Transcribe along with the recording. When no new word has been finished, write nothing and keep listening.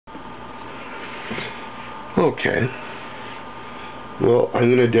Okay. Well,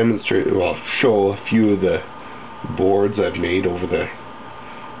 I'm going to show a few of the boards I've made over the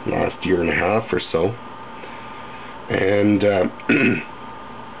last year and a half or so. And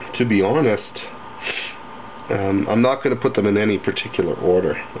to be honest, I'm not going to put them in any particular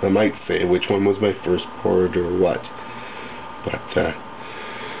order. I might say which one was my first board or what. But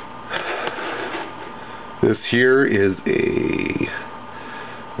this here is a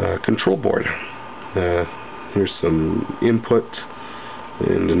control board. Here's some input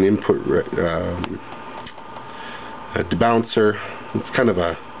and an input a debouncer. It's kind of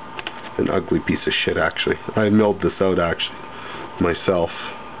an ugly piece of shit, actually. I milled this out actually myself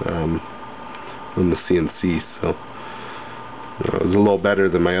on the CNC, so it was a little better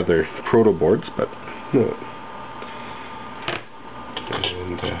than my other proto boards. But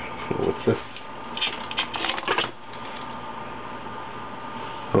and what's this?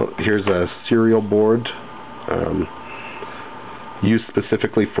 Oh, here's a serial board used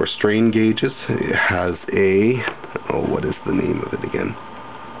specifically for strain gauges. It has what is the name of it again?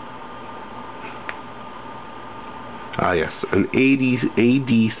 Yes, an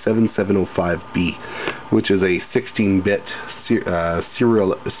AD7705B, which is a 16-bit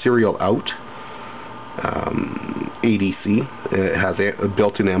serial out ADC. It has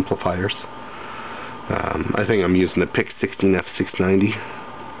built-in amplifiers. I think I'm using the PIC 16F690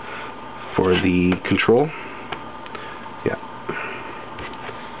 for the control. Yeah.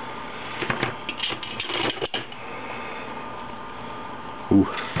 Ooh,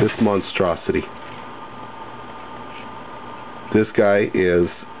 this monstrosity. This guy is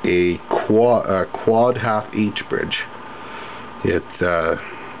a quad half H bridge. It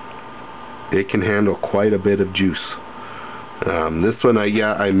can handle quite a bit of juice. This one,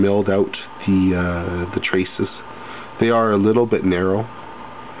 I milled out the traces. They are a little bit narrow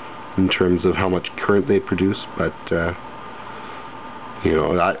in terms of how much current they produce, but you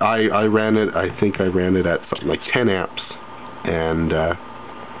know, I ran it. I think I ran it at something like 10 amps, and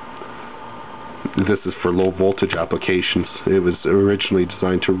this is for low voltage applications. It was originally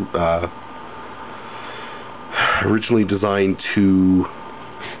designed to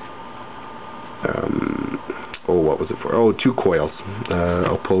what was it for? Oh, 2 coils,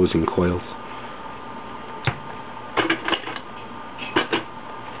 opposing coils.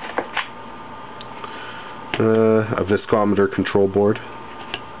 A viscometer control board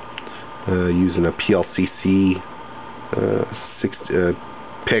using a PLCC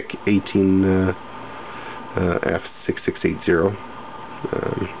PIC 18F6680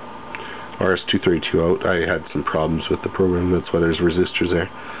 RS232 out. I had some problems with the program, that's why there's resistors there.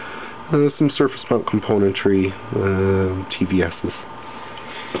 Some surface mount componentry, TVS's.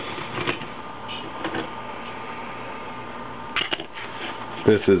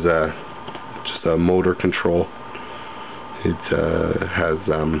 This is just a motor control. It has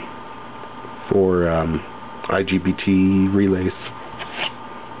 4 IGBT relays.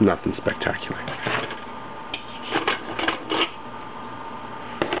 Nothing spectacular.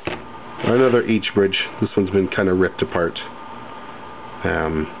 Another H bridge. This one's been kind of ripped apart.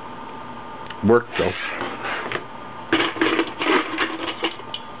 Worked though.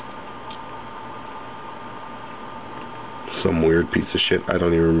 Some weird piece of shit. I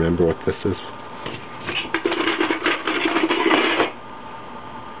don't even remember what this is.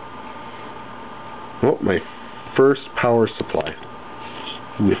 Oh, my first power supply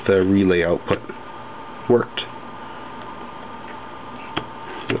with the relay output. Worked.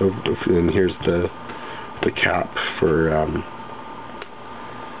 And here's the cap for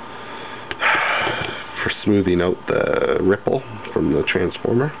smoothing out the ripple from the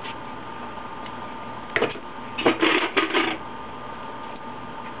transformer.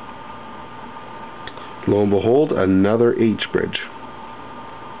 Lo and behold, another H bridge,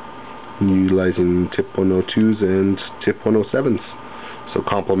 utilizing tip 102s and tip 107s, so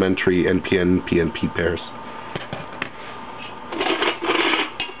complementary NPN PNP pairs.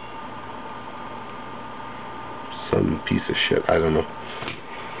 Some piece of shit, I don't know.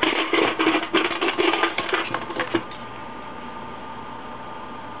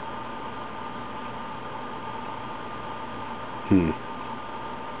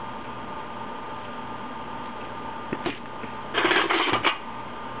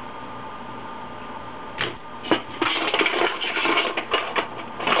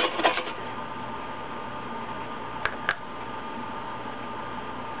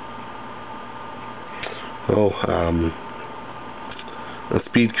 A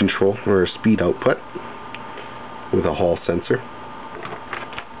speed control, or a speed output with a Hall sensor.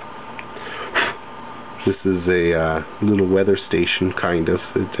 This is a little weather station, kind of.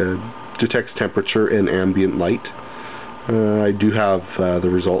 It detects temperature and ambient light. I do have the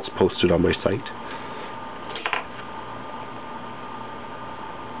results posted on my site.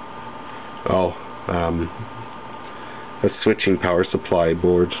 Oh, a switching power supply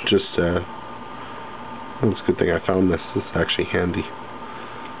board. Just it's a good thing I found this. This is actually handy.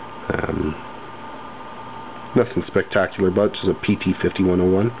 Nothing spectacular, but just a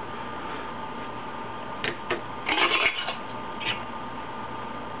PT5101.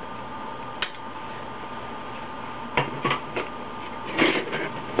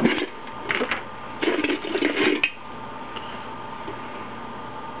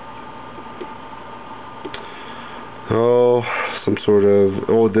 Oh, some sort of...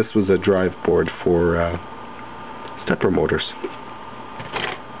 Oh, this was a drive board for stepper motors.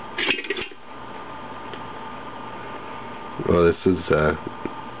 Well, this is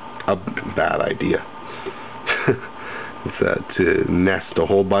a bad idea. It's to nest a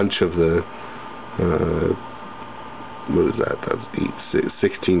whole bunch of the what is that? That's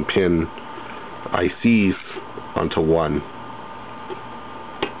 16-pin ICs onto one.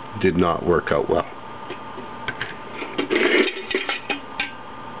 Did not work out well.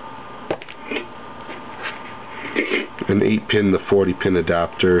 An 8-pin, the 40-pin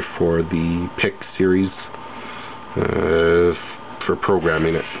adapter for the PIC series. For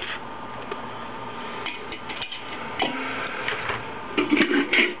programming it.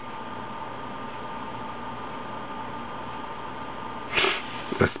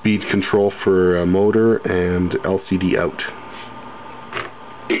 A speed control for a motor and LCD out.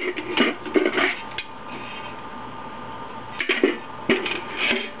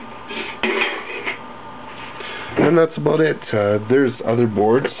 And that's about it. There's other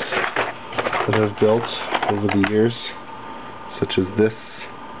boards that I've built over the years, such as this.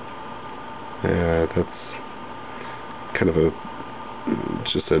 That's kind of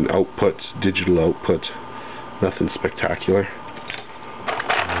just an output, digital output, nothing spectacular.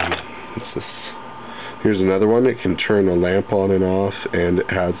 Here's another one. It can turn a lamp on and off, and it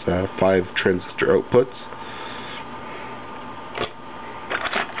has 5 transistor outputs.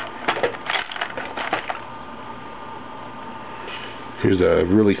 Here's a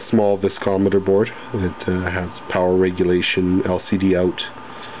really small viscometer board. It has power regulation, LCD out.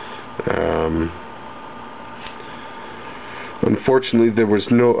 Unfortunately,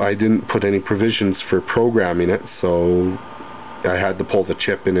 I didn't put any provisions for programming it, so I had to pull the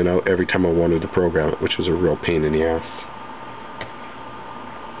chip in and out every time I wanted to program it, which was a real pain in the ass.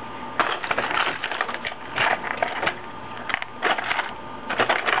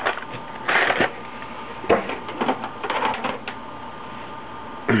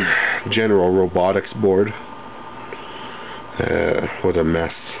 General Robotics board. What a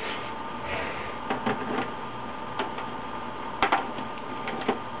mess.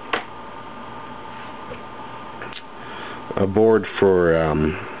 A board for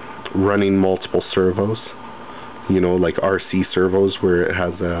running multiple servos. You know, like RC servos, where it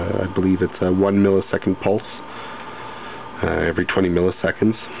has I believe it's a 1 millisecond pulse every 20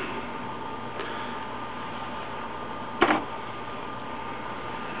 milliseconds.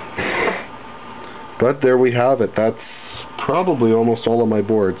 But there we have it. That's probably almost all of my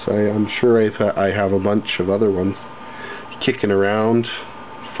boards. I'm sure I have a bunch of other ones kicking around,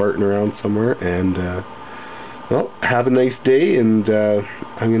 farting around somewhere. And well, have a nice day. And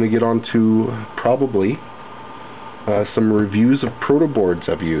I'm going to get on to probably some reviews of proto boards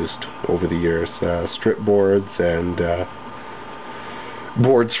I've used over the years. Strip boards and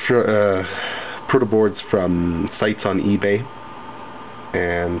boards for proto boards from sites on eBay,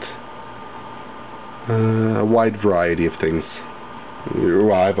 and a wide variety of things.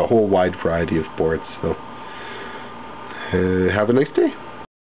 Well, I have a whole wide variety of boards, so have a nice day.